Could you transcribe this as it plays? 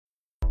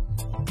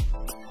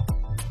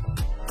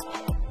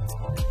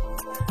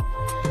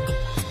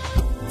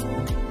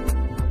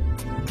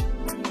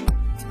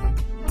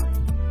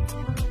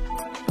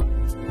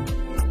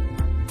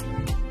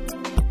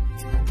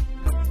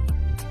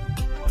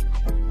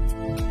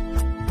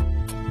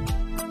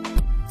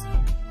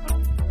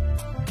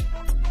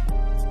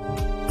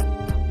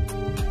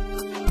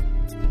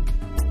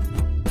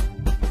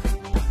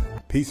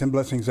Peace and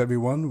blessings,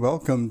 everyone.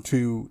 Welcome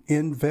to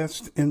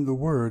Invest in the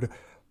Word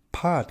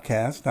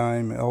podcast.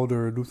 I'm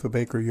Elder Luther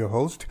Baker, your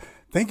host.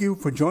 Thank you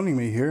for joining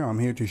me here. I'm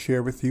here to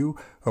share with you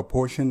a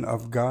portion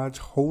of God's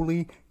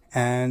holy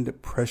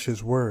and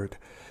precious word.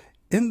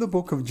 In the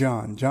book of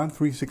John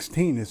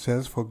 3:16, it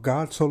says, "For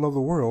God so loved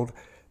the world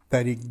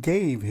that he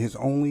gave his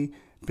only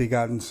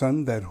begotten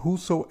Son, that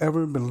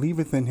whosoever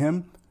believeth in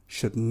him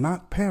should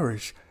not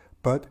perish,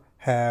 but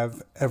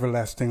have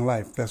everlasting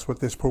life." That's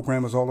what this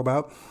program is all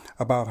about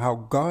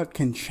how God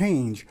can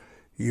change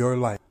your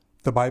life.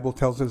 The Bible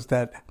tells us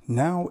that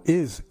now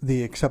is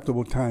the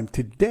acceptable time.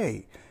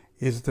 Today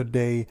is the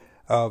day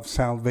of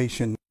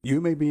salvation.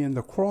 You may be in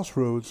the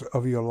crossroads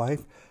of your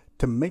life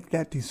to make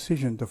that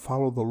decision to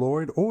follow the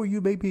Lord, or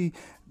you may be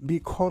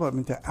caught up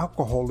into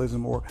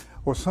alcoholism or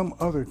some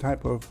other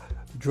type of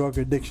drug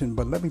addiction.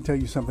 But let me tell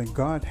you something,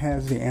 God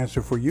has the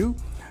answer for you.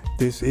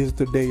 This is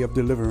the day of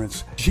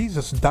deliverance.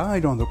 Jesus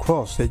died on the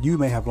cross that you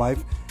may have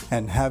life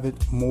and have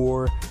it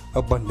more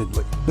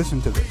abundantly. Listen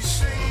to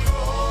this.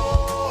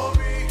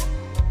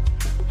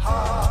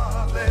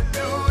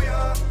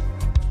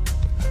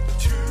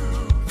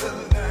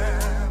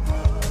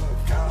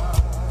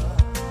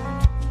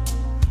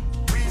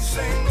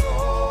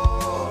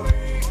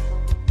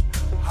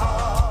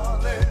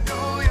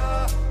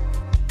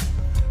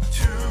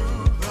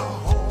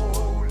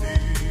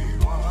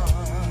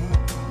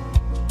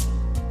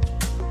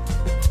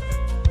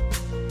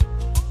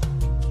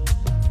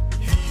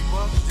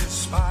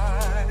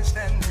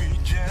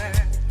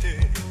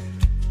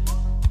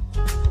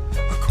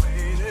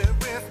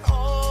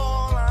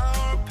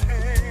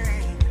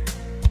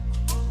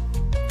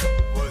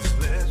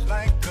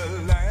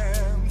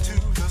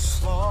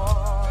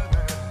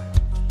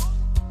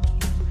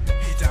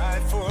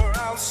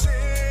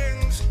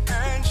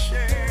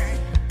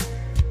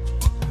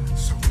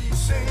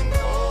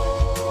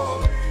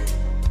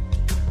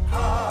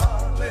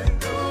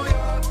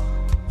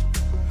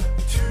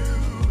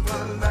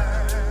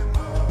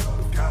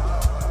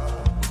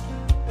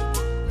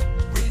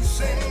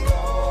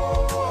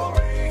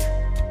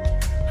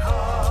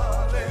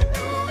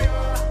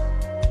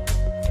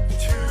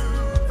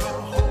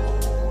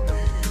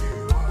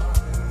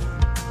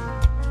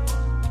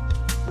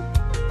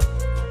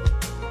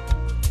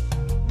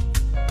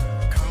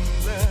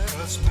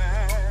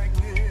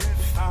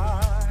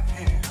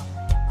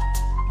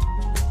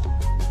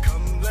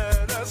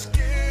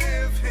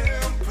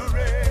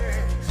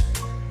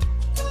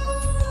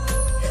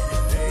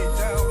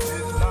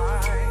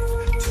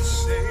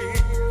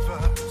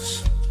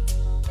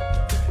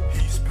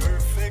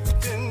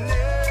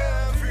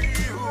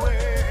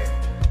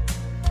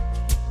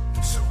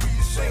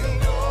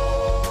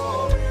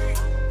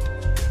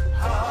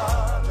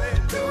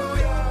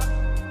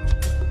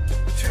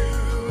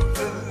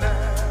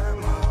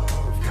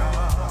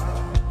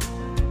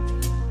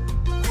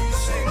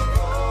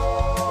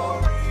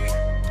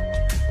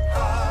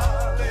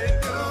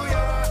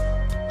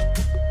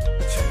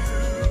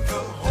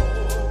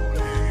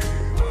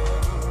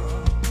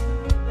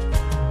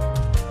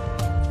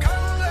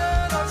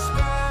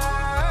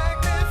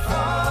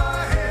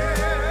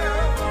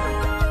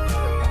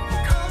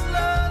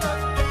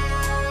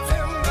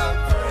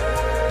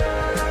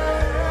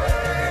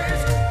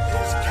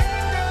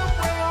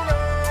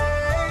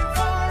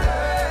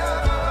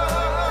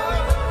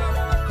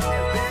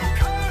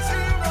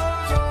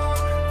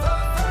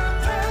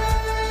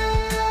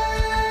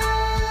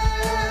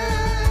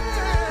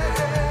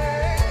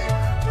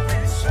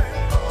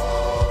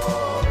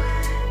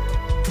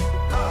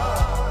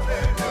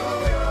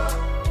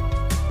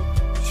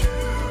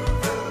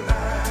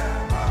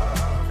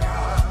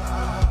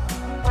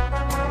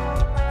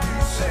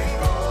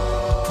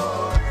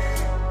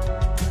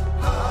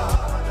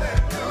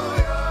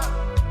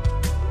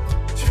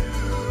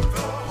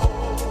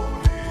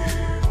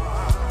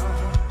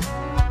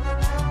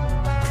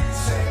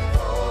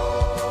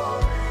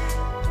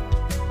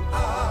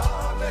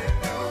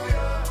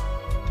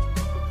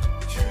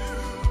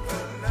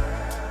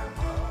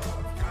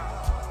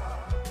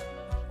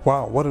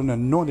 Wow, what an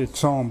anointed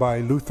song by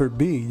Luther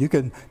B. You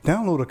can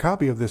download a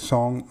copy of this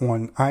song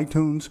on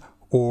iTunes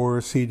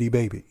or CD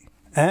Baby.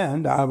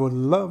 And I would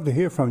love to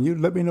hear from you.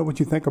 Let me know what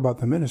you think about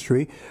the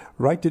ministry.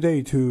 Write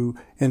today to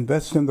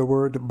Invest in the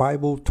Word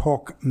Bible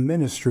Talk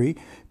Ministry,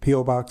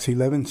 P.O. Box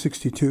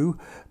 1162,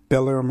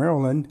 Bel Air,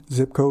 Maryland,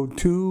 zip code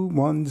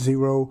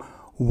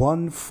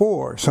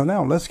 21014. So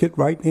now let's get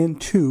right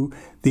into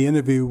the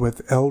interview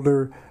with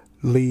Elder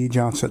Lee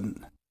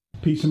Johnson.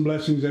 Peace and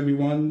blessings,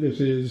 everyone.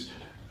 This is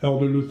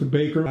Elder Luther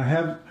Baker. I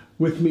have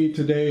with me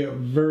today a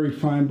very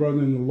fine brother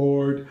in the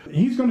Lord.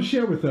 He's going to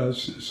share with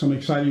us some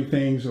exciting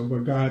things of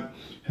what God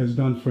has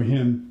done for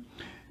him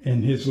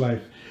in his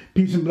life.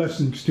 Peace and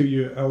blessings to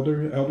you,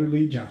 Elder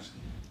Lee Johnson.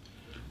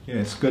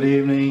 Yes, good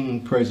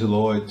evening. Praise the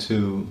Lord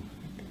to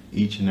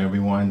each and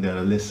everyone that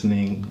are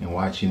listening and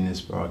watching this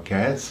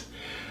broadcast.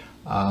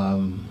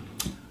 I'm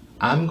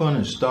going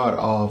to start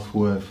off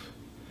with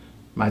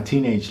my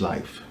teenage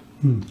life.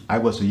 I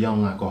was a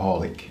young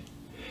alcoholic,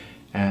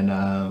 and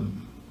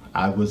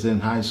I was in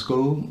high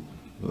school,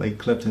 Lake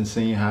Clifton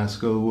Senior High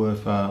School,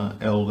 with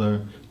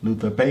Elder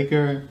Luther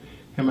Baker.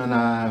 Him and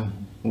I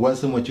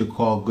wasn't what you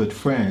call good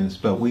friends,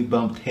 but we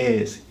bumped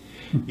heads,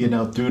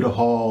 through the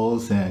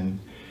halls, and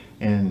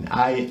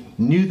I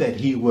knew that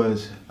he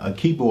was a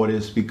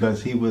keyboardist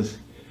because he was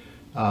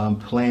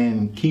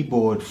playing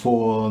keyboard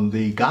for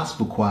the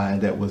gospel choir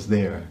that was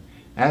there.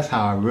 That's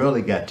how I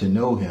really got to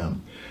know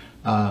him.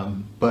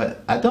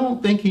 But I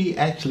don't think he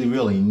actually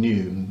really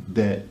knew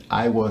that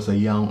I was a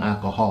young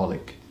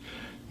alcoholic.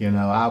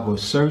 I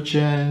was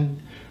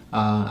searching,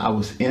 I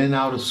was in and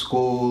out of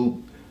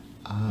school,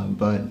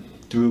 but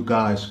through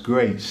God's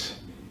grace,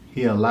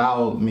 he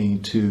allowed me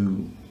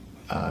to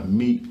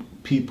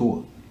meet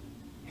people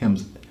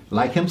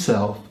like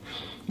himself,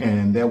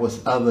 and there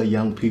was other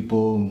young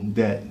people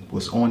that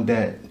was on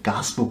that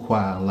gospel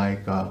choir,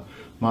 like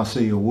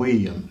Marcia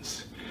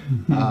Williams.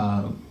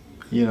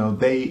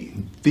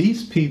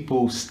 These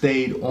people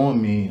stayed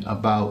on me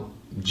about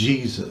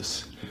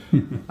Jesus.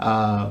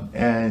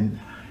 And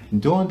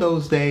during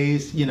those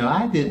days,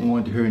 I didn't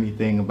want to hear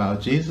anything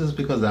about Jesus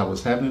because I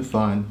was having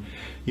fun,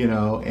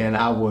 and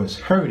I was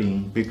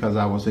hurting because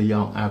I was a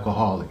young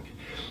alcoholic.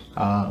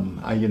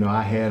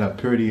 I had a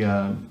pretty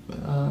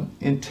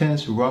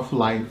intense, rough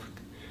life,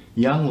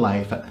 young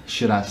life,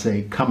 should I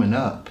say, coming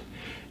up.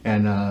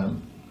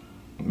 And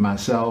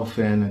myself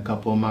and a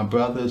couple of my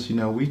brothers,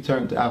 we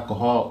turned to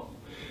alcohol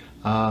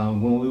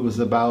when we was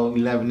about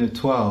 11 to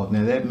 12.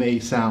 Now that may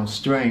sound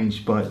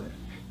strange, but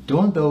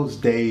during those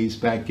days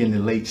back in the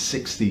late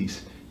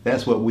 60s,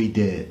 that's what we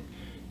did.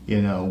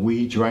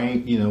 We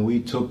drank, we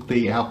took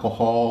the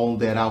alcohol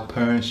that our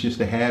parents used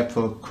to have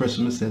for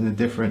Christmas and the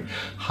different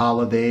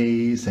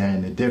holidays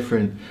and the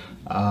different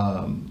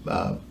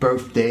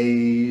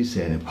birthdays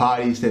and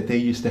parties that they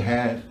used to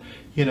have.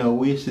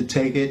 We used to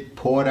take it,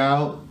 pour it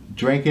out,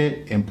 drink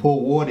it, and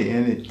pour water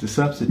in it to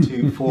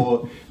substitute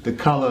for the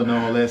color and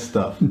all that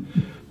stuff.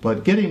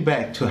 But getting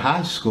back to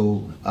high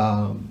school,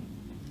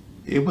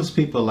 it was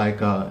people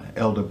like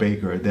Elder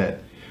Baker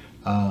that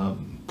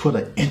put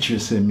an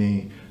interest in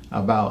me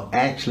about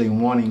actually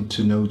wanting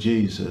to know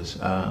Jesus,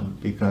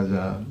 because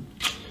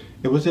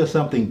it was just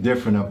something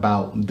different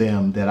about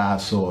them that I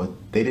saw.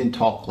 They didn't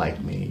talk like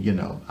me,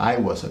 I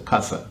was a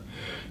cusser,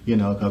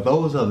 because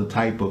those are the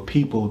type of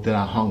people that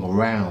I hung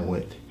around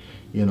with,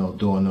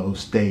 during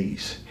those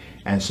days.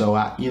 And so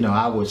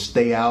I would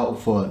stay out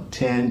for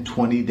 10,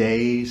 20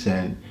 days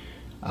and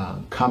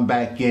come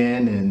back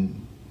in,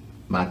 and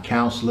my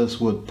counselors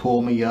would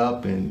pull me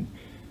up. And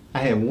I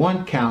had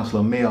one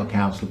counselor, male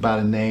counselor by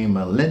the name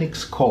of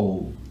Lennox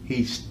Cole.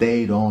 He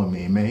stayed on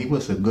me, man. He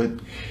was a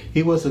good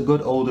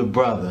older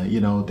brother,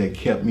 that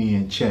kept me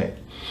in check.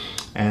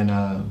 And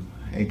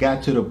it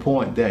got to the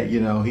point that,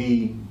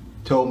 he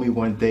told me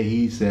one day,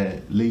 he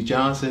said, Lee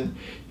Johnson,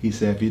 he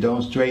said, if you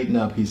don't straighten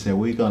up, he said,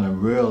 we're gonna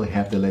really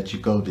have to let you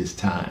go this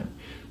time.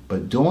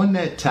 But during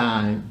that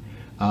time,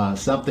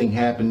 something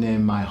happened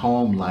in my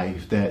home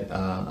life that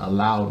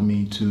allowed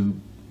me to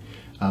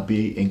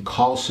be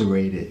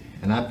incarcerated.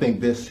 And I think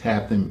this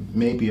happened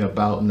maybe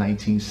about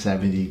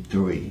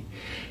 1973.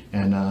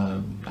 And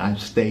I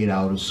stayed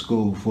out of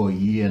school for a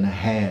year and a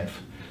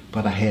half.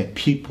 But I had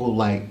people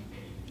like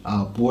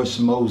Boyce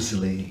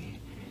Mosley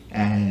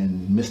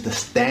and Mr.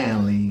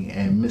 Stanley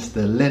and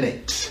Mr.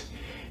 Lennox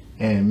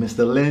and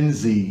Mr.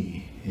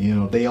 Lindsay.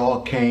 They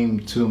all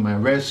came to my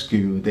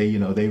rescue.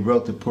 They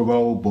wrote the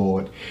parole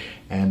board.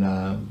 And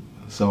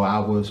so I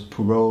was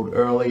paroled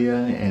earlier,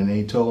 and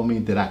they told me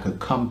that I could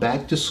come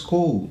back to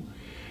school,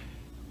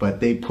 but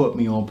they put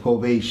me on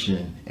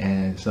probation.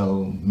 And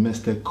so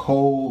Mr.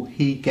 Cole,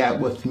 he got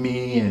with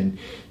me and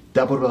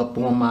doubled up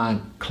on my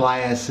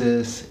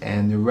classes,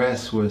 and the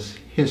rest was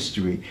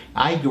history.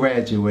 I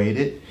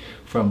graduated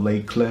from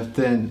Lake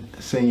Clifton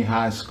Senior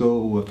High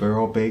School with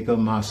Earl Baker,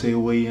 Marcia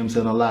Williams,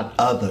 and a lot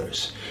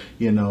others,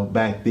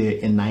 back there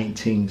in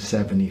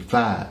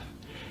 1975.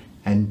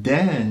 And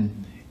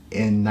then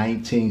in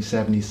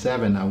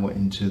 1977, I went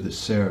into the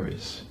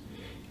service,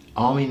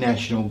 Army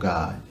National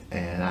Guard,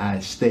 and I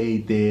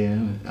stayed there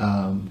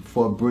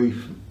for a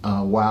brief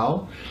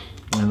while,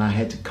 and I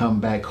had to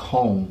come back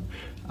home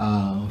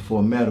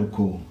for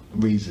medical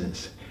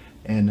reasons.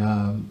 And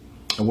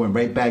I went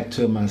right back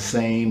to my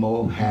same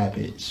old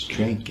habits,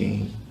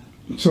 drinking.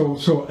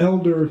 So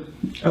Elder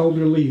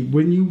Lee,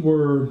 when you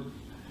were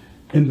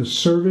in the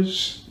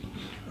service,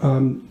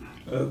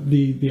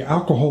 the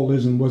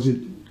alcoholism, was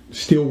it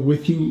still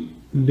with you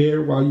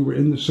there while you were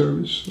in the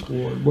service,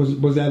 or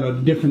was that a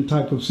different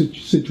type of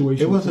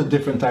situation? It was a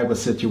different type of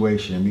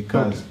situation,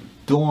 because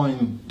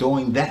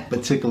during that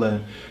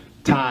particular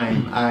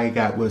time, I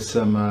got with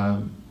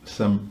some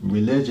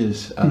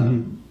religious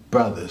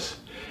brothers,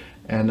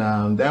 and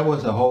that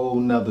was a whole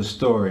nother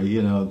story,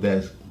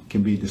 that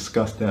can be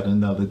discussed at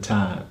another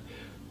time.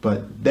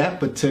 But that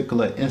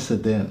particular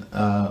incident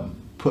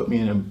put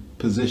me in a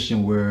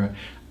position where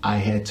I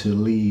had to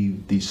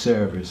leave the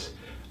service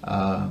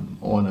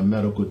on a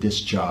medical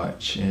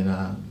discharge. And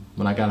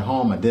when I got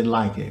home, I didn't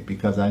like it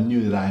because I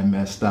knew that I had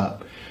messed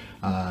up.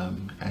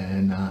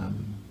 And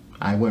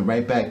I went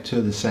right back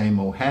to the same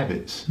old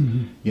habits,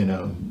 you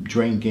know,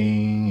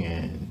 drinking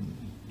and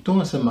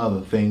doing some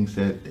other things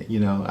that, you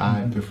know,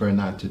 I prefer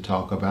not to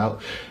talk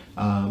about.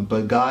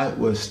 But God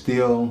was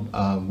still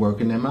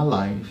working in my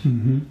life.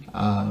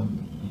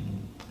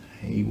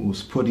 He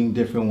was putting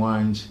different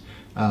ones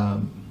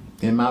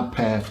in my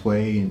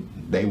pathway, and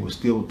they were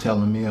still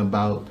telling me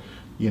about,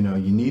 you know,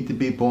 you need to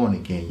be born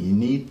again. You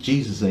need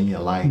Jesus in your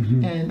life.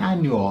 And I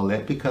knew all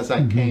that because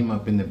I came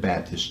up in the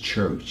Baptist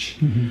church.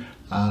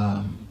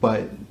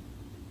 But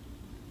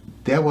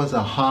there was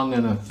a hunger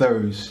and a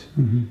thirst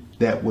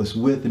that was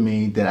with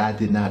me that I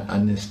did not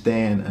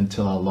understand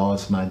until I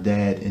lost my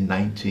dad in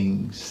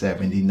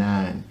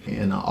 1979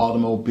 in an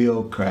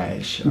automobile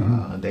crash.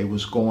 They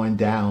was going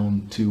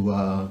down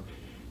to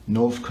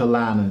North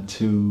Carolina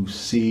to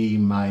see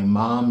my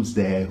mom's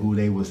dad, who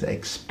they was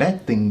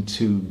expecting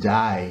to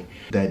die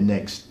that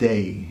next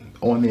day.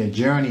 On their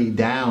journey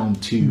down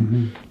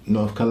to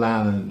North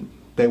Carolina,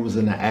 there was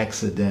an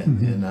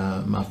accident, and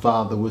my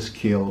father was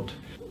killed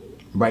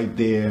right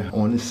there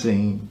on the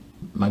scene.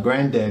 My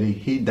granddaddy,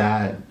 he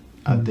died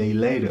a day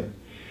later.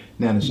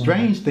 Now the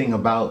strange thing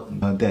about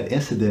that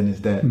incident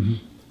is that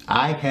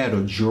I had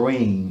a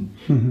dream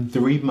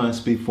 3 months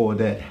before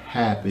that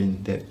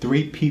happened that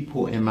 3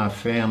 people in my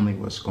family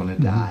was going to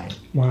die.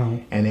 Wow.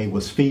 And they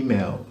was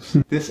females.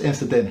 This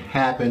incident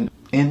happened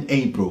in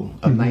April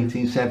of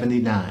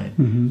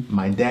 1979.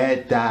 My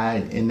dad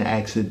died in the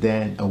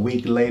accident. A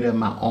week later,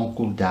 my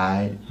uncle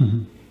died.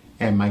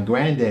 And my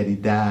granddaddy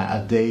died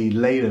a day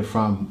later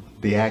from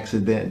the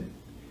accident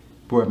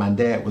where my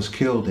dad was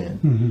killed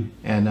in.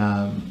 And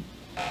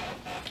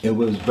it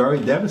was very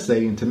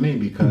devastating to me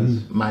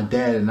because my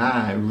dad and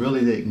I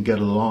really didn't get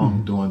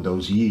along during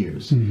those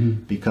years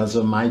because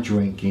of my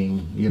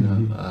drinking, you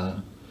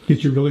know.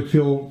 Did you really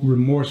feel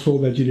remorseful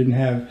that you didn't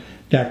have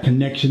that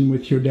connection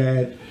with your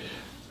dad?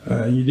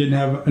 You didn't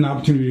have an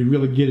opportunity to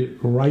really get it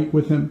right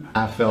with him?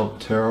 I felt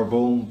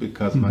terrible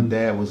because my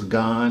dad was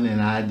gone and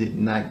I did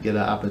not get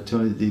an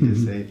opportunity to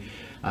say,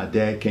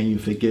 Dad, can you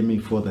forgive me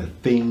for the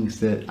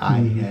things that I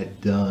had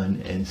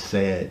done and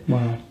said?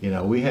 Wow. You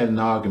know, we had an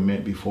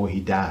argument before he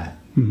died.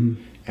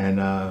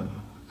 And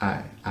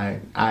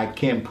I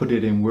can't put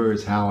it in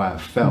words how I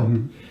felt.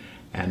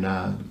 And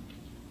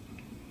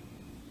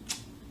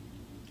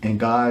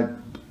God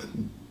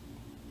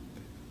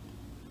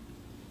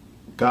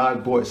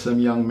brought some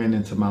young men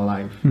into my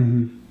life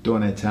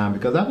during that time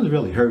because I was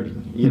really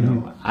hurting. You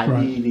know,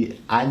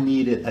 I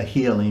needed a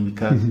healing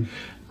because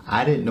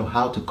I didn't know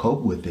how to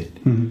cope with it.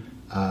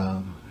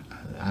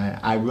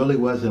 I really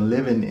wasn't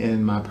living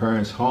in my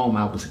parents' home.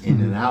 I was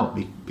in and out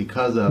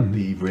because of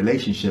the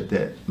relationship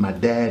that my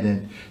dad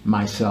and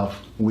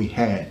myself we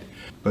had.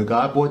 But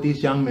God brought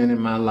these young men in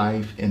my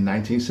life in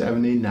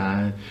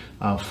 1979,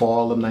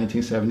 fall of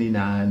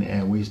 1979,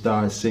 and we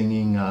started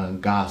singing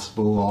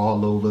gospel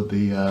all over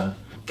the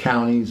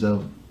counties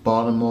of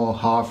Baltimore,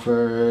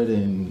 Hartford,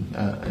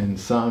 and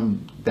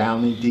some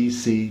down in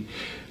D.C.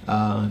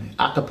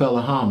 A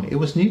cappella harmony. It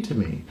was new to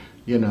me.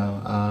 You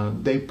know,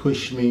 they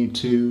pushed me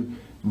to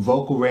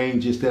vocal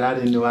ranges that I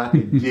didn't know I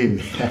could do.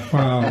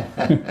 Wow.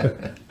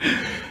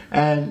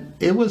 And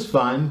it was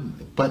fun,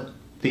 but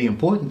the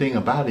important thing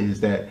about it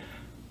is that,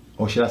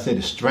 or should I say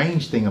the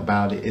strange thing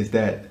about it is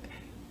that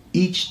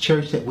each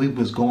church that we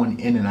was going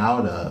in and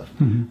out of,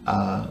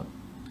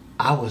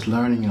 I was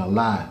learning a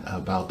lot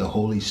about the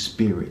Holy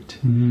Spirit,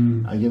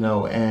 you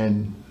know,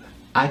 and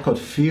I could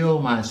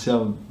feel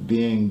myself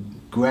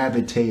being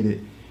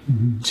gravitated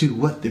to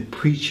what the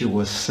preacher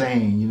was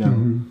saying, you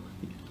know,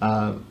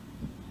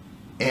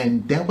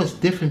 and there was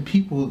different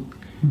people,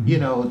 you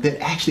know,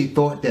 that actually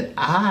thought that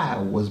I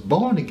was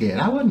born again.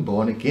 I wasn't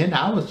born again.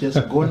 I was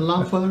just going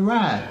along for the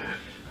ride.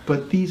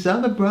 But these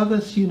other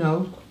brothers, you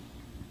know,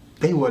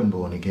 they wasn't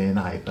born again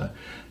either.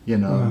 You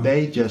know,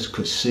 they just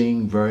could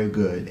sing very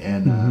good.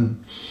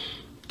 And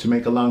to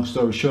make a long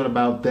story short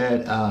about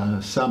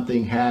that,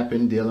 something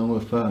happened dealing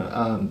with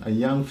a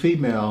young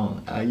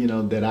female, you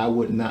know, that I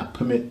would not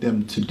permit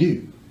them to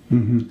do.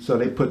 So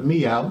they put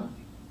me out.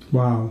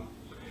 Wow.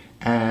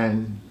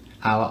 And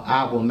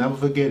I will never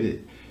forget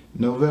it.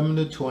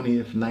 November the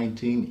 20th,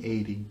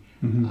 1980.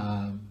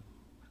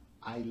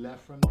 I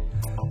left from there.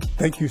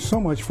 Thank you so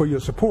much for your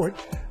support.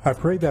 I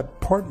pray that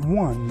part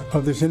 1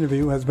 of this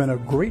interview has been a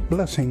great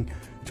blessing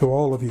to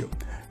all of you.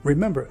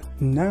 Remember,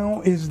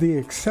 now is the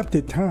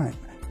accepted time.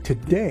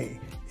 Today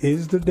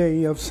is the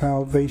day of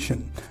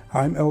salvation.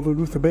 I'm Elder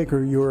Luther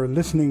Baker. You're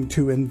listening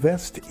to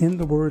Invest in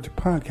the Word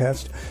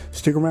podcast.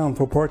 Stick around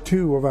for part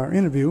 2 of our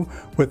interview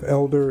with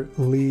Elder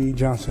Lee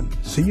Johnson.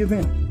 See you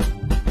then.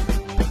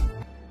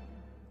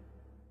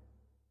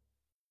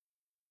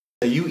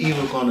 You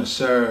either going to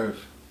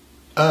serve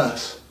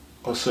us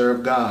or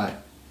serve God.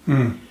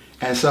 And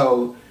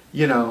so,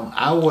 you know,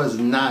 I was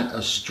not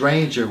a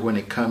stranger when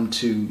it come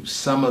to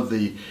some of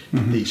the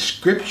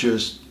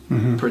scriptures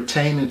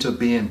pertaining to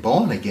being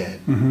born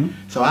again.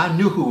 So I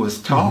knew who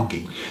was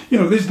talking. You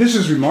know, this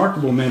is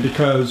remarkable, man,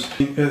 because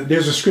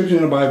there's a scripture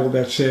in the Bible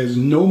that says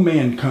no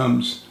man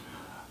comes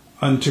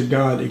unto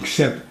God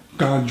except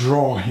God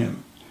draw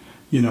him.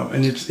 You know,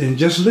 and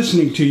just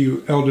listening to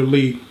you, Elder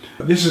Lee,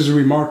 this is a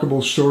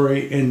remarkable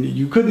story, and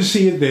you couldn't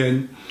see it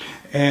then.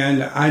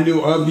 And I knew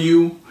of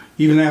you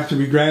even after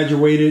we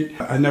graduated.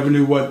 I never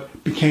knew what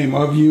became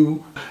of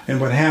you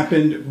and what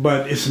happened,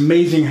 but it's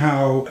amazing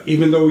how,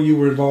 even though you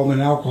were involved in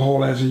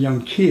alcohol as a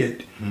young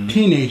kid,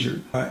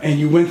 teenager, and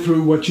you went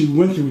through what you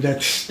went through,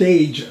 that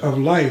stage of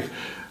life,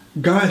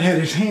 God had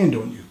his hand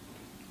on you.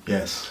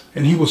 Yes.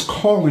 And he was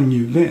calling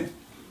you then.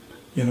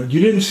 You know, you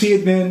didn't see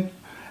it then.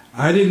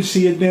 I didn't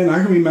see it then.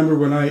 I can remember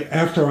when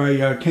after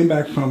I came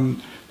back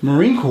from the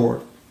Marine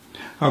Corps,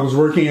 I was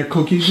working at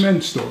Cookie's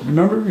Men's Store.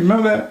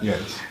 Remember that?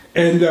 Yes.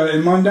 And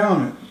in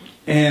Mondawmin.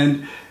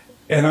 And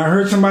I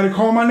heard somebody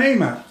call my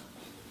name out.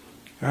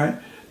 Right?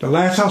 The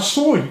last I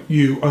saw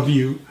you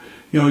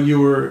know, you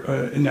were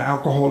in the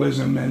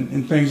alcoholism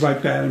and things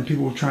like that, and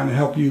people were trying to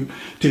help you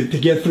to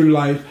get through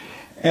life.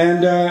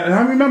 And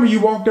I remember you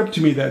walked up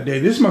to me that day.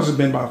 This must have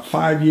been about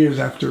 5 years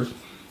after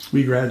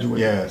we graduated.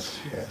 Yes,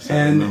 yes.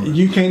 And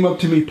you came up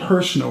to me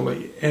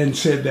personally and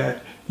said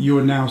that you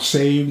are now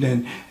saved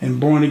and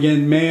born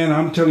again. Man,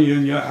 I'm telling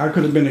you, I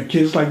could have been a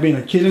kid. It's like being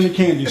a kid in a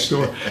candy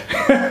store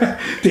to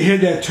hear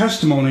that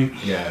testimony.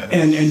 Yes.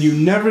 And you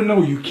never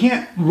know. You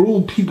can't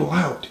rule people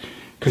out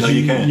because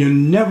you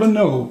never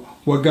know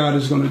what God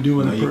is going to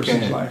do in a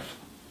person's life.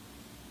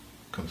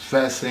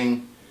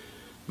 Confessing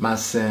my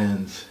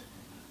sins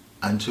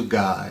unto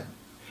God,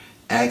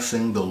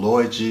 asking the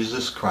Lord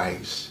Jesus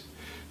Christ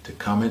to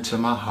come into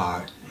my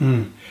heart.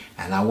 And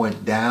I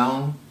went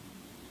down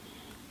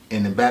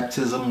in the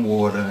baptism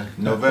water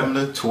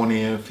November the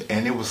 20th,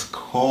 and it was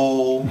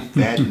cold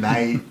that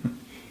night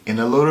in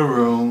a little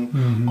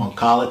room on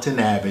Colleton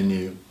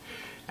Avenue.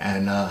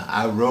 And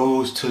I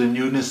rose to the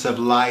newness of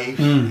life,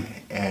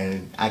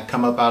 and I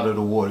come up out of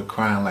the water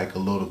crying like a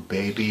little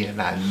baby,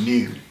 and I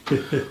knew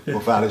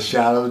without a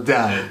shadow of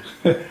doubt,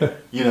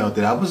 you know,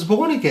 that I was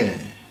born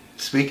again.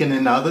 Speaking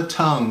in other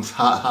tongues,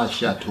 that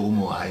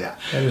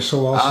is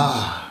so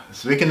awesome.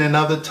 Speaking in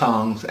other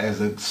tongues as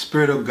the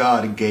Spirit of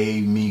God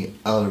gave me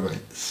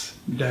utterance.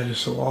 That is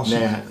so awesome.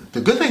 Now, the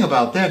good thing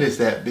about that is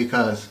that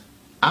because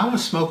I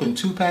was smoking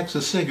 2 packs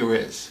of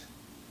cigarettes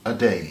a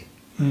day,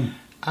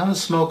 I was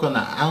smoking an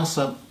ounce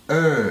of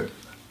herb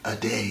a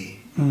day.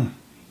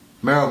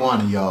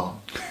 Marijuana, y'all.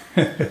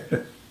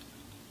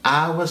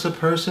 I was a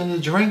person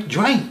that drank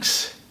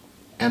drinks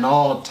and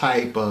all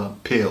type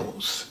of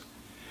pills.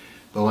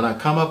 But when I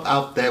come up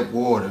out that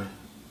water,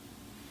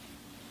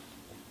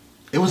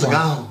 it was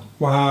gone.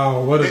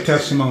 Wow, what a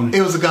testimony.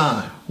 It was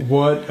gone.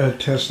 What a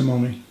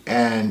testimony.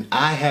 And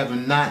I have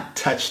not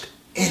touched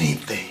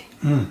anything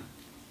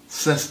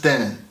since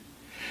then.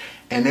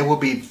 And it will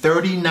be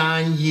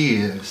 39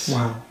 years.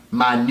 Wow.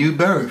 My new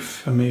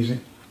birth. Amazing.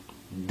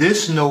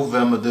 This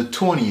November the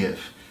 20th,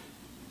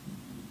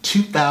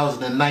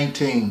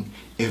 2019,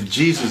 if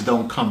Jesus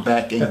don't come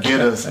back and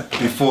get us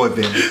before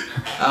then.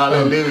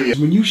 Hallelujah.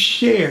 When you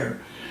share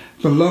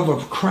the love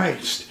of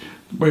Christ,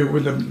 where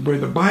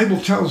the Bible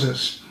tells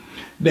us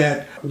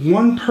that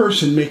one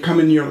person may come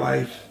in your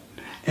life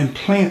and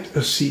plant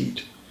a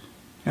seed.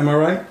 Am I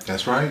right?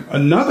 That's right.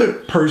 Another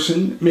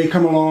person may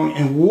come along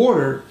and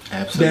water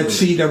that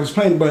seed that was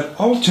planted, but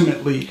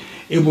ultimately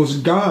it was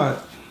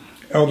God,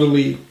 Elder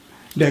Lee,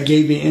 that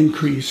gave the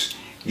increase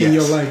in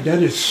your life.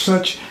 That is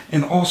such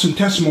an awesome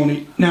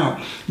testimony.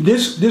 Now,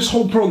 this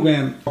whole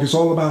program is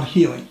all about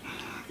healing.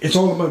 It's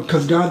all about,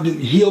 because God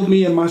healed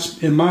me in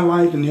my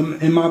life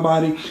and in my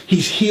body.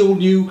 He's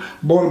healed you,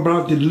 brought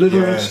about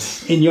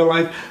deliverance in your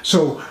life.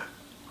 So,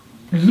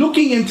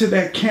 looking into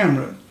that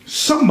camera,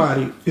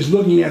 somebody is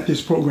looking at this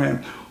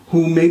program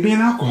who may be an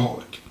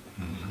alcoholic,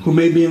 who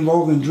may be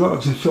involved in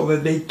drugs and feel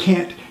that they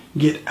can't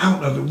get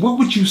out of it. What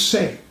would you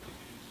say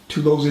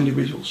to those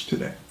individuals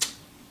today?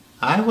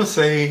 I would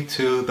say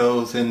to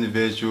those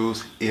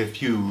individuals,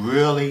 if you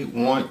really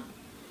want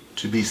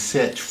to be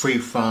set free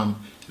from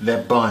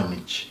that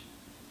bondage,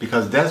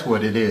 because that's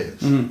what it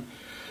is.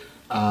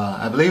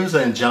 I believe it's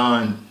in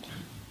John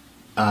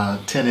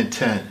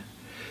 10:10.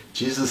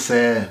 Jesus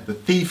said, "The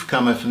thief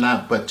cometh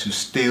not but to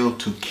steal,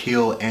 to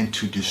kill, and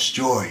to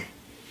destroy."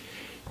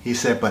 He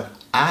said, "But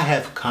I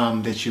have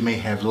come that you may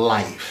have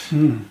life,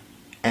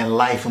 and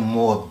life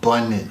more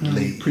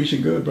abundantly."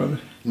 Preaching good, brother.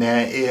 Now,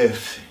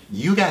 if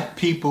you got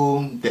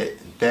people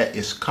that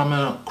is coming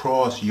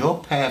across your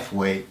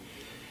pathway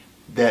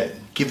that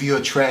give you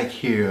a track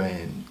here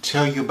and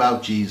tell you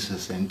about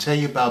Jesus and tell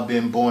you about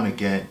being born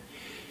again,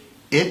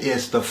 it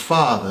is the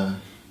Father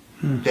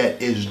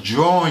that is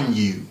drawing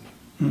you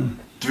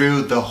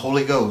through the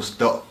Holy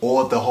Ghost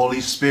or the Holy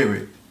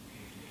Spirit,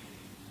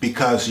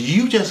 because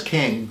you just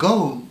can't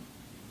go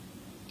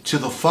to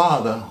the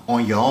Father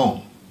on your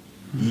own.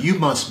 You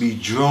must be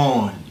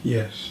drawn.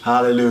 Yes.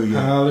 Hallelujah.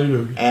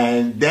 Hallelujah.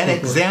 And that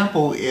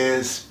example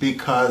is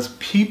because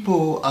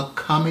people are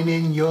coming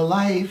in your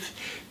life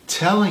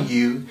telling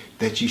you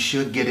that you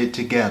should get it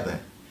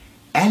together.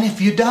 And if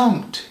you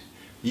don't,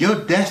 your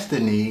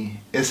destiny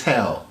is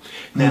hell.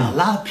 Now, a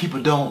lot of people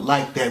don't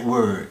like that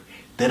word.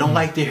 They don't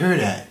like to hear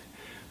that.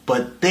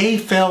 But they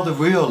fail to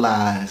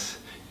realize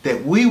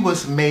that we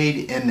was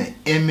made in the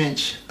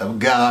image of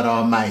God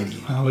Almighty.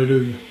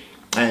 Hallelujah.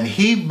 And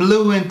he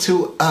blew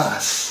into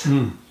us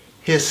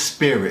his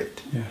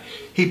spirit. Yeah.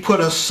 He put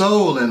a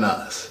soul in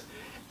us.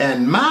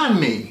 And mind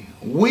me,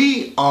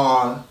 we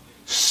are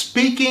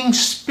speaking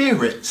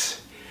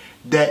spirits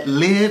that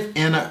live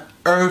in an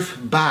earth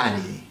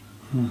body.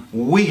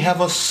 We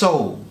have a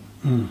soul.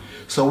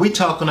 So we're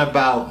talking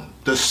about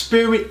the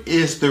spirit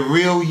is the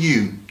real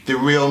you, the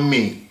real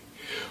me.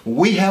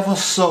 We have a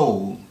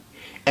soul.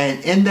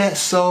 And in that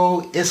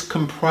soul is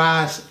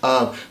comprised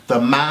of the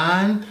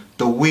mind,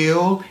 the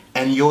will,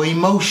 and your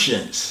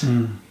emotions.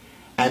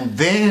 And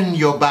then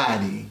your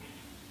body.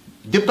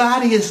 The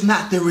body is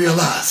not the real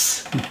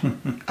us.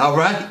 All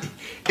right?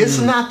 It's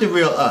not the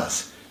real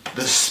us.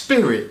 The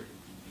spirit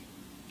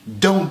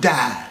don't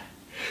die.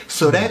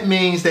 So that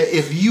means that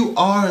if you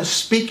are a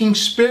speaking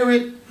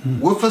spirit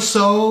with a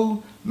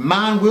soul,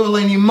 mind, will,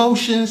 and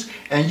emotions,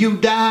 and you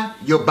die,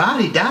 your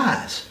body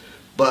dies.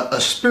 But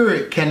a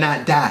spirit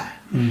cannot die.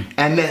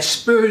 And that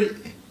spirit,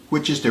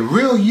 which is the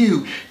real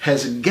you,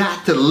 has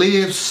got to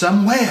live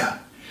somewhere.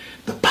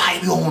 The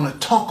Bible want to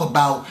talk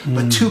about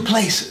but two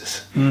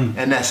places.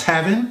 And that's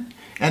heaven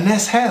and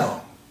that's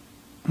hell.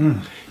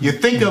 You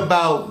think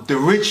about the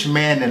rich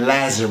man and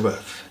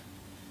Lazarus.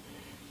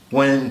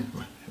 When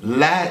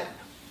the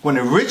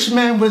rich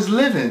man was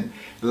living,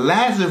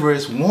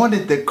 Lazarus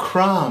wanted the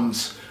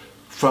crumbs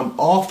from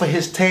off of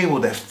his table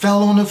that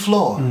fell on the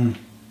floor.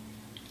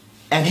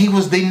 And he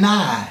was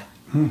denied.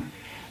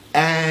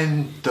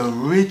 And the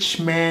rich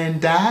man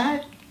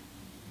died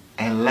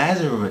and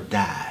Lazarus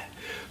died.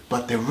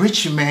 But the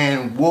rich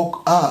man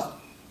woke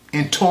up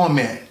in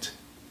torment.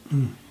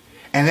 And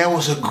there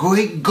was a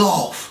great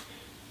gulf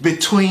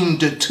between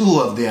the two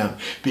of them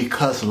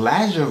because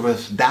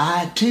Lazarus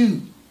died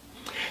too.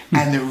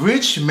 And the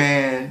rich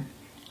man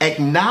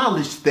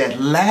acknowledged that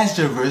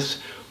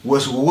Lazarus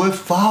was with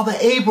Father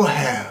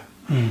Abraham.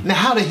 Now,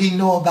 how did he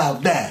know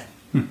about that?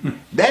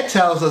 That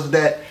tells us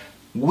that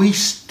we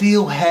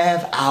still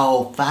have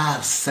our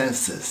five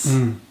senses.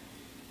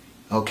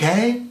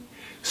 Okay?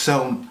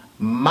 So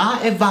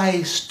my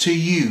advice to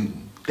you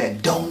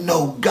that don't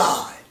know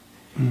God,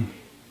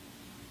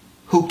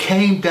 who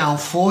came down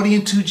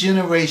 42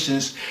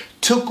 generations,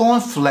 took on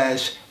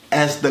flesh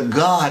as the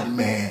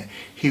God-man.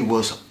 He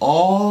was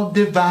all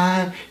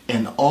divine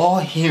and all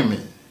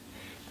human.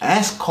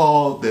 That's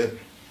called the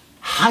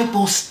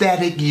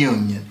hypostatic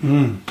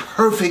union.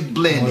 Perfect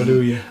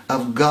blending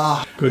of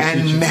God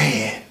and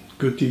man.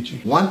 Good teaching.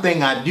 One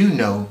thing I do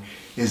know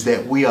is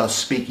that we are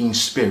speaking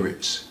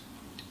spirits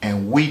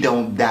and we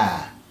don't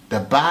die. The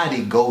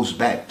body goes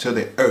back to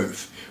the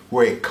earth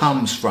where it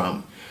comes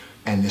from.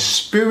 And the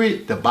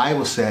spirit, the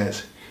Bible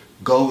says,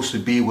 goes to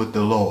be with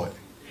the Lord.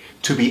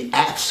 To be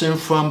absent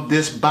from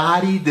this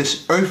body,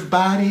 this earth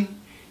body,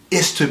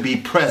 is to be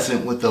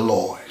present with the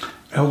Lord.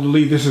 Elder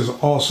Lee, this is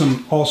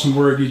awesome, awesome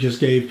word you just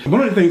gave.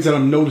 One of the things that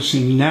I'm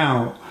noticing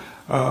now,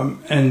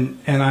 and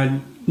I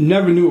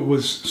never knew it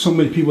was so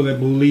many people that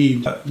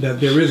believe that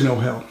there is no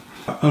hell.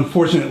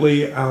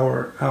 Unfortunately,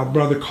 our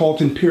brother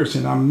Carlton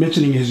Pearson, I'm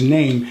mentioning his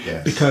name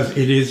because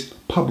it is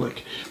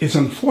public. It's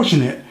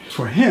unfortunate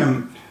for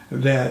him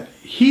that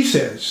he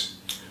says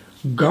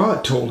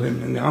God told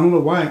him, and I don't know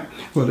why,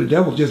 well, the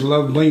devil just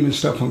loves blaming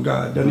stuff on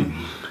God, doesn't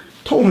he?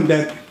 Told him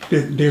that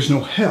there's no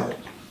hell.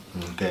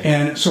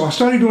 And so I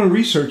started doing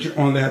research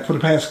on that for the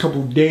past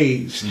couple of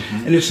days,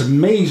 and it's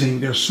amazing.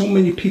 There's so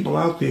many people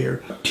out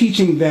there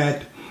teaching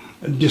that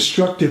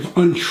destructive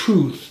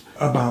untruth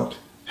about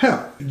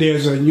hell.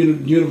 There's a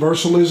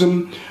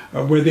universalism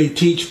where they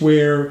teach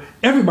where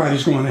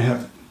everybody's going to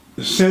heaven.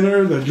 The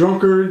sinner, the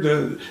drunkard,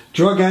 the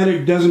drug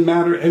addict, doesn't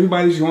matter.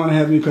 Everybody's going to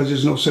heaven because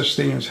there's no such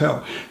thing as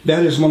hell.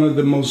 That is one of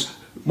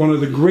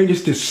the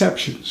greatest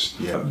deceptions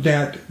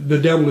that the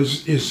devil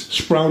is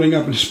sprouting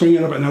up and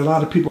springing up, and a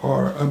lot of people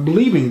are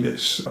believing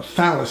this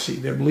fallacy.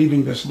 They're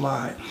believing this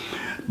lie.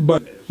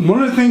 But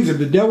one of the things that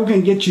the devil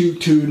can get you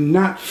to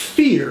not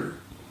fear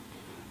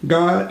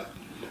God,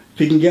 if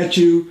he can get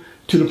you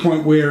to the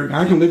point where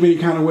I can live any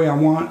kind of way I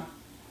want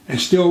and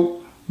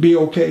still be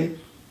okay,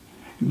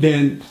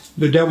 then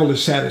the devil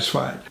is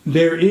satisfied.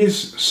 There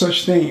is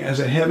such thing as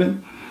a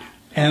heaven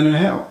and a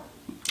hell.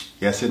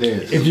 Yes, it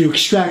is. If you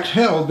extract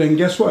hell, then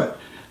guess what?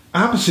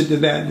 Opposite to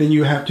that, then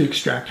you have to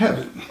extract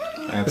heaven.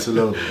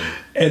 Absolutely.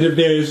 And if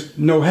there's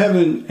no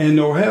heaven and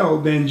no hell,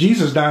 then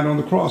Jesus died on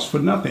the cross for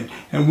nothing.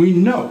 And we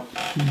know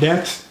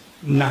that's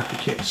not the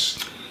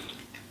case.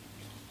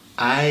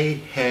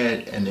 I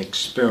had an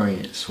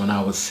experience when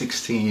I was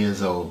 16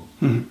 years old.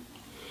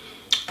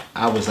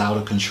 I was out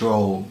of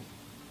control.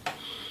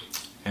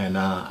 And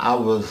I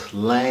was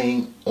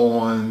laying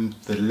on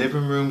the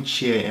living room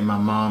chair in my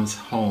mom's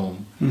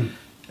home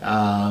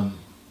down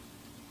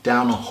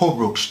on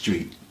Holbrook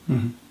Street.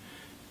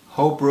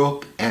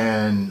 Holbrook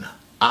and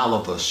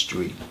Oliver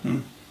Street.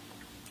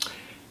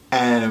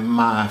 And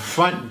my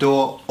front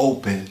door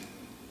opened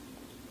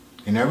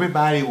and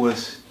everybody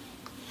was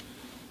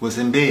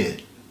in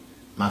bed.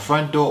 My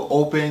front door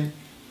opened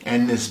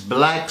and this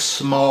black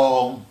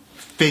small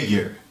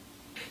figure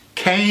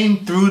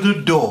came through the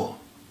door,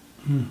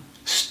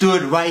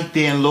 stood right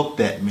there and looked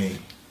at me.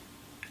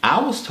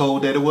 I was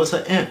told that it was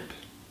an imp.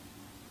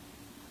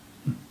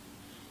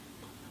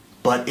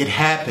 But it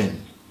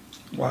happened.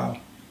 Wow.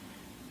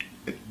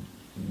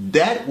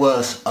 That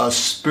was a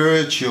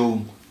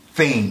spiritual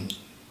thing.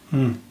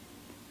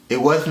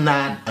 It was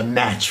not a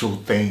natural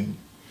thing,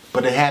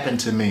 but it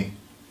happened to me.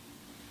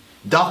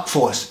 Dark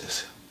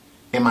forces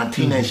in my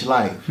teenage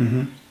life.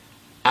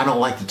 I don't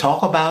like to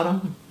talk about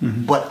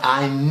them, but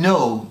I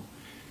know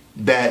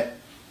that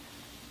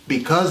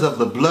because of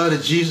the blood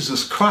of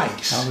Jesus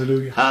Christ,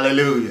 Hallelujah.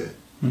 hallelujah,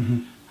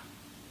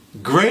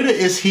 greater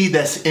is he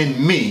that's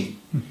in me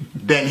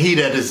than he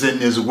that is in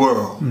this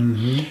world.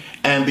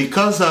 And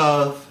because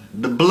of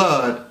the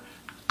blood,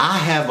 I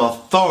have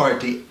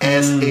authority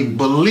as a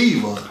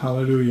believer,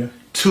 Hallelujah,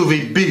 to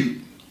rebuke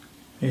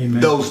amen,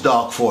 those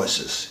dark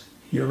forces.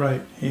 You're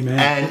right, amen.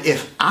 And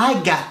if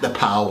I got the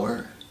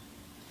power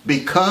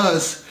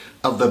because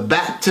of the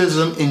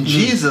baptism in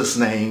Jesus'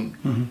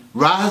 name,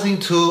 rising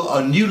to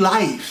a new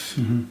life,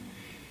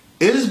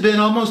 it has been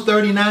almost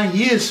 39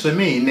 years for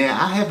me. Now,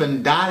 I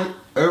haven't dotted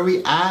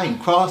every I and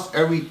crossed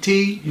every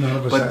T,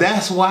 but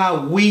that's why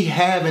we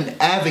have an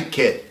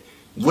advocate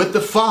with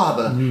the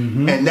Father,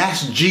 and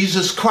that's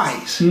Jesus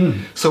Christ.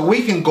 So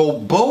we can go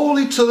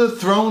boldly to the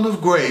throne of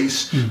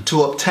grace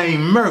to obtain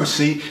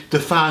mercy, to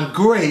find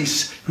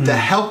grace to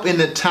help in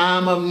the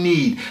time of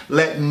need.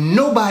 Let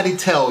nobody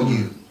tell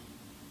you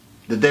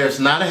that there's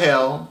not a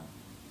hell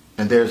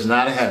and there's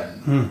not a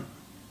heaven.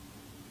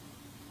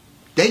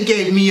 They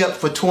gave me up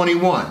for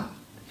 21.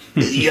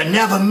 You'll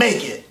never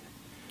make it.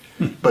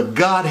 But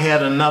God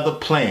had another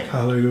plan.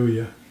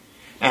 Hallelujah.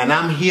 And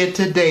I'm here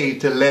today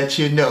to let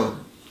you know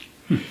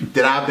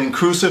that I've been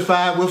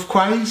crucified with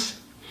Christ.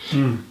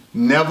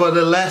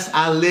 Nevertheless,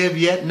 I live,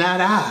 yet not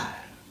I,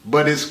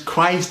 but it's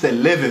Christ that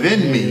liveth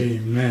in me.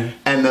 Amen.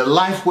 And the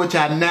life which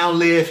I now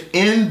live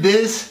in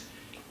this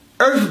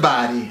earth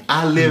body,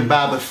 I live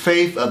by the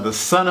faith of the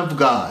Son of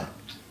God,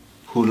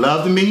 who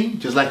loved me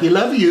just like he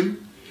loved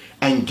you,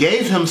 and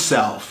gave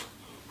himself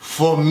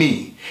for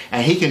me.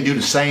 And he can do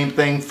the same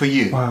thing for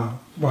you. Wow.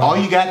 Wow. All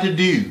you got to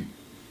do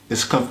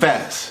is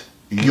confess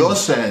your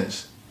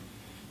sins,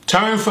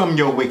 turn from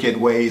your wicked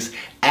ways,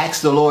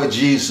 ask the Lord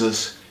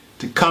Jesus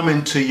to come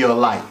into your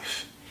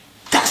life.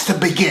 That's the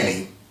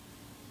beginning.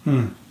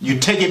 You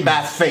take it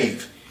by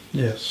faith.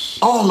 Yes.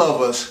 All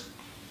of us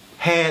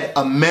had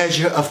a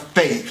measure of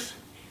faith,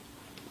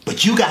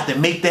 but you got to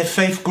make that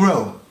faith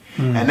grow.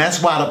 And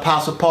that's why the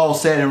Apostle Paul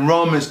said in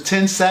Romans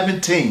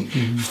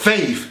 10:17,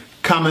 faith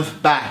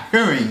cometh by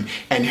hearing,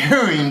 and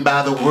hearing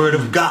by the word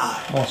of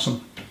God.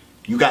 Awesome.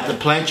 You got to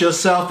plant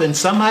yourself in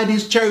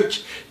somebody's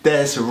church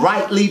that's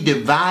rightly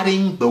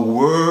dividing the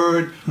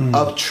word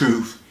of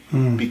truth.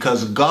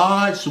 Because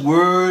God's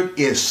word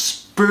is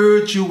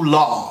spiritual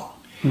law.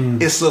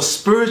 It's a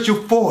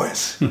spiritual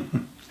force.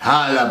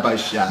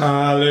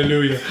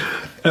 Hallelujah.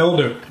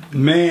 Elder,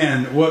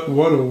 man, what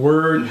a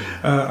word.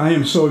 I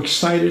am so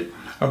excited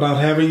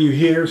about having you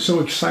here, so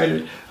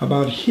excited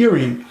about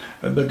hearing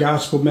the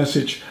gospel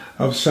message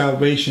of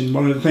salvation.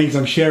 One of the things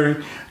I'm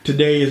sharing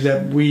today is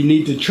that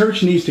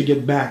church needs to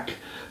get back,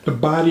 the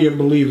body of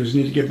believers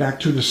need to get back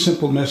to the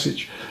simple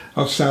message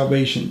of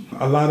salvation.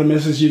 A lot of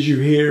messages you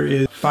hear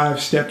is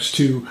 5 steps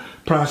to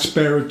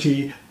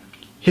prosperity,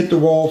 hit the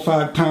wall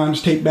 5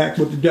 times, take back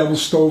what the devil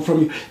stole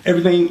from you.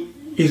 Everything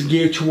is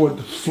geared toward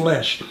the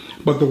flesh.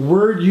 But the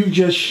word you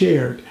just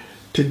shared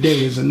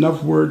today is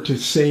enough word to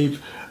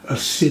save a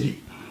city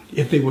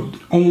if they would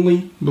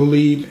only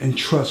believe and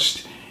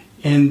trust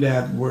in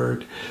that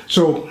word.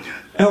 So,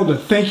 Elder,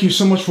 thank you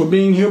so much for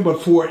being here.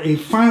 But for a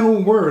final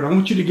word, I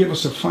want you to give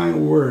us a final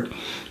word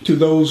to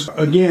those,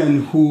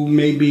 again, who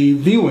may be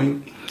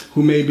viewing,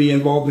 who may be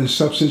involved in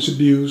substance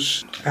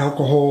abuse,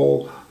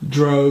 alcohol,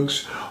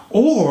 drugs,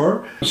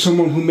 or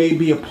someone who may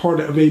be a part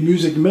of a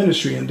music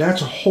ministry. And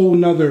that's a whole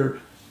nother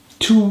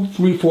 2,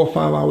 3, 4,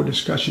 5 hour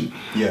discussion.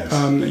 Yes.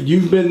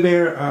 You've been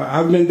there.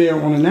 I've been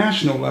there on a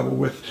national level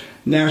with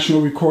national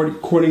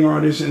recording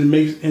artists, and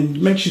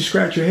it makes you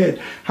scratch your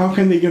head. How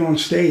can they get on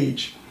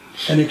stage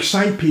and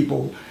excite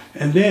people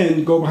and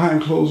then go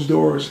behind closed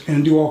doors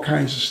and do all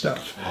kinds of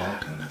stuff?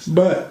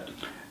 But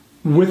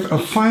with a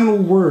final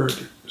word,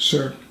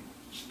 sir,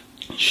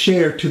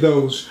 share to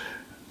those,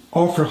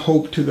 offer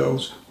hope to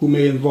those who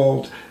may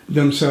involve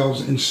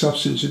themselves in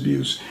substance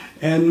abuse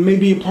and may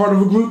be a part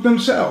of a group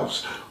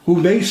themselves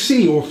who they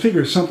see or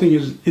figure something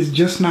is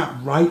just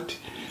not right.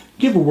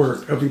 Give a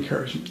word of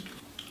encouragement.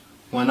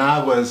 When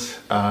I was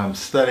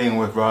studying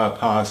with Rod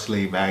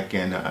Parsley back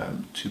in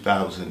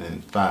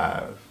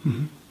 2005,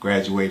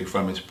 graduated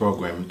from his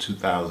program in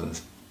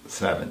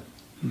 2007,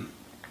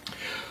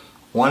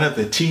 one of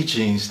the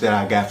teachings that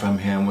I got from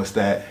him was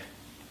that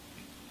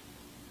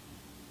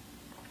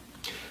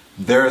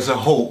there is a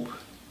hope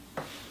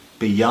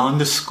beyond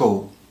the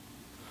scope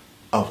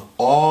of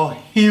all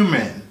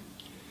human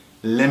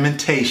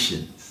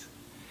limitations,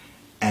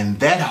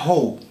 and that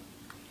hope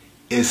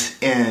is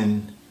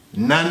in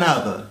none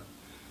other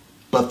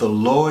but the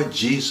Lord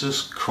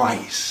Jesus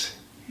Christ.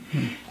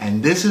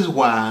 And this is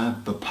why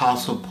the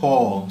Apostle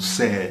Paul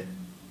said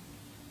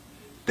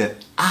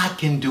that I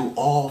can do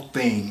all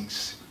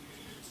things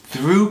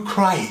through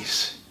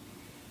Christ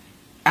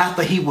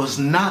after he was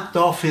knocked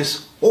off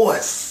his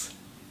horse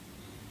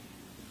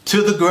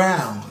to the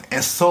ground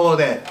and saw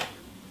that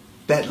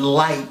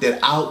light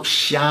that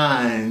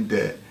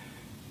outshined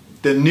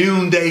the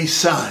noonday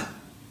sun.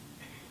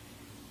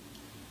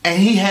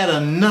 And he had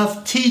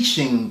enough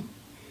teaching,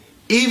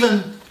 even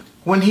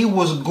when he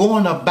was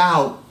going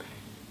about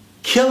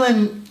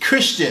killing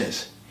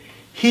Christians.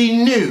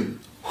 He knew,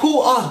 who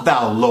art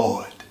thou,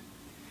 Lord?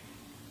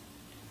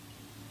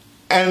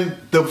 And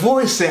the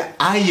voice said,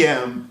 I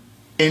am,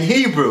 in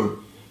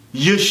Hebrew,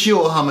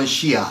 Yeshua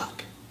HaMashiach.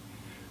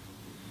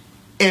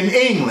 In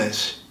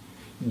English,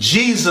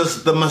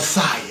 Jesus the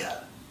Messiah.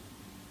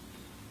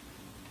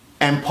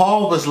 And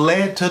Paul was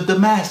led to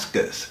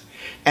Damascus.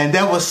 And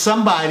there was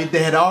somebody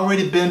that had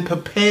already been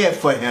prepared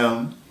for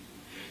him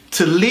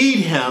to lead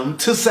him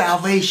to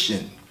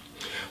salvation.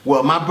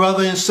 Well, my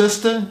brother and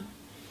sister,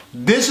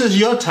 this is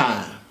your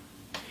time.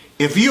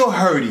 If you're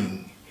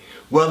hurting,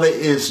 whether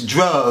it's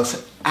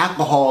drugs,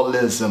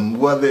 alcoholism,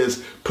 whether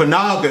it's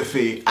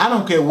pornography, I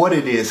don't care what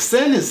it is.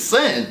 Sin is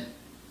sin.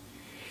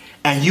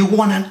 And you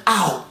want an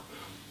out,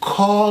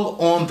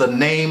 call on the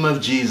name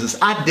of Jesus.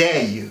 I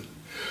dare you.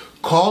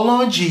 Call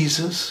on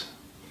Jesus.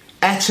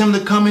 Ask him to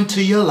come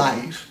into your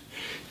life.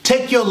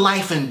 Take your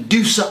life and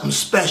do something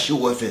special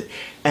with it.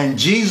 And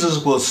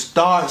Jesus will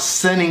start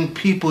sending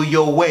people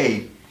your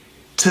way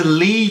to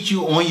lead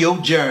you on your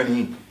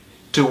journey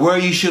to where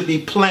you should be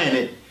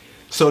planted,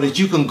 so that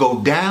you can go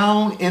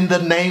down in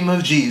the name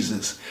of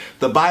Jesus.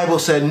 The Bible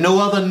said no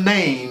other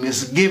name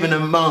is given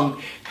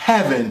among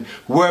heaven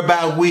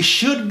whereby we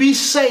should be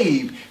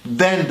saved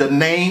than the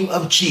name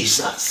of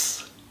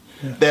Jesus.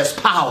 Yeah. There's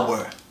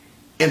power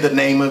in the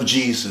name of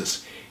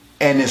Jesus.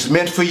 And it's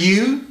meant for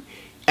you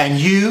and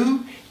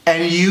you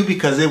and you,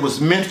 because it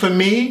was meant for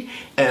me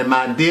and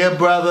my dear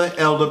brother,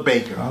 Elder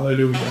Baker.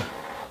 Hallelujah.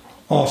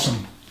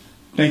 Awesome.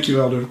 Thank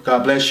you, Elder.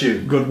 God bless you.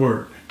 Good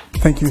word.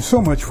 Thank you so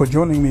much for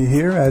joining me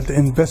here at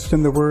Invest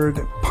in the Word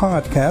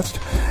podcast.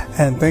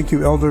 And thank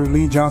you, Elder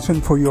Lee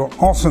Johnson, for your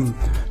awesome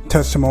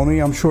testimony.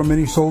 I'm sure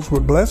many souls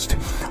were blessed.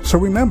 So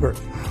remember,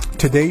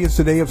 today is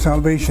the day of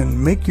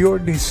salvation. Make your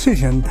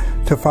decision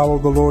to follow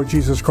the Lord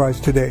Jesus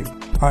Christ today.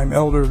 I'm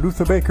Elder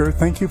Luther Baker.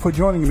 Thank you for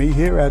joining me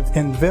here at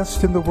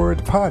Invest in the Word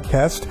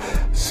podcast.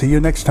 See you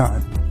next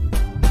time.